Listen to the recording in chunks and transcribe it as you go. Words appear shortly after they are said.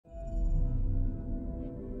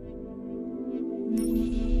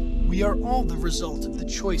We are all the result of the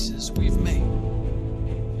choices we've made.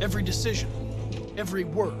 Every decision, every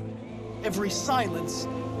word, every silence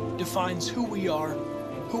defines who we are,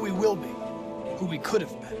 who we will be, who we could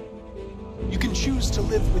have been. You can choose to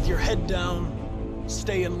live with your head down,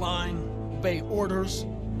 stay in line, obey orders,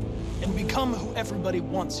 and become who everybody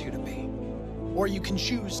wants you to be. Or you can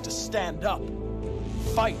choose to stand up,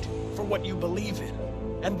 fight for what you believe in,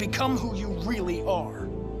 and become who you really are.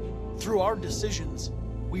 Through our decisions,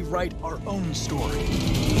 we write our own story.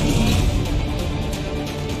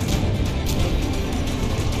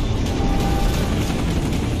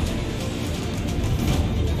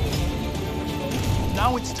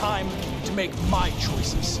 Now it's time to make my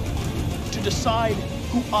choices, to decide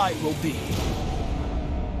who I will be.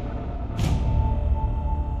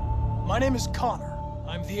 My name is Connor.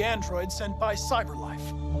 I'm the android sent by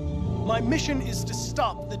CyberLife. My mission is to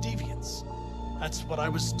stop the deviants. That's what I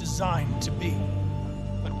was designed to be.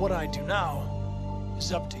 But what I do now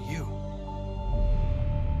is up to you.